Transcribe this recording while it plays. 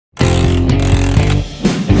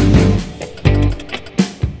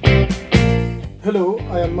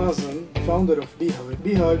am Mazen, founder of Beehive.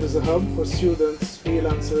 Beehive is a hub for students,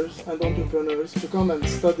 freelancers, and entrepreneurs to come and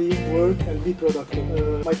study, work, and be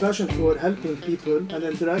productive. My passion for helping people and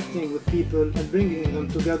interacting with people and bringing them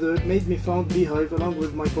together made me found Beehive along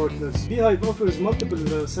with my partners. Beehive offers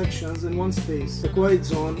multiple sections in one space: a quiet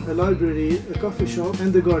zone, a library, a coffee shop,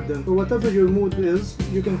 and a garden. So whatever your mood is,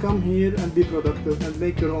 you can come here and be productive and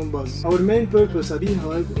make your own buzz. Our main purpose at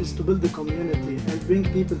Beehive is to build a community and bring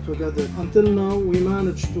people together. Until now, we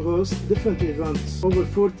managed to host different events, over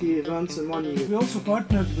 40 events in 1 year. We also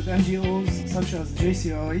partnered with NGOs such as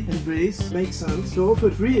JCI, Embrace, Make Sense to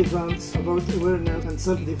offer free events about awareness and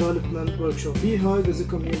self-development workshops. Beehive is a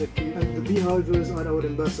community and the Beehivers are our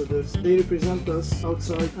ambassadors. They represent us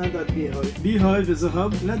outside and at Beehive. Beehive is a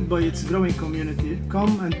hub led by its growing community.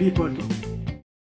 Come and be part of it.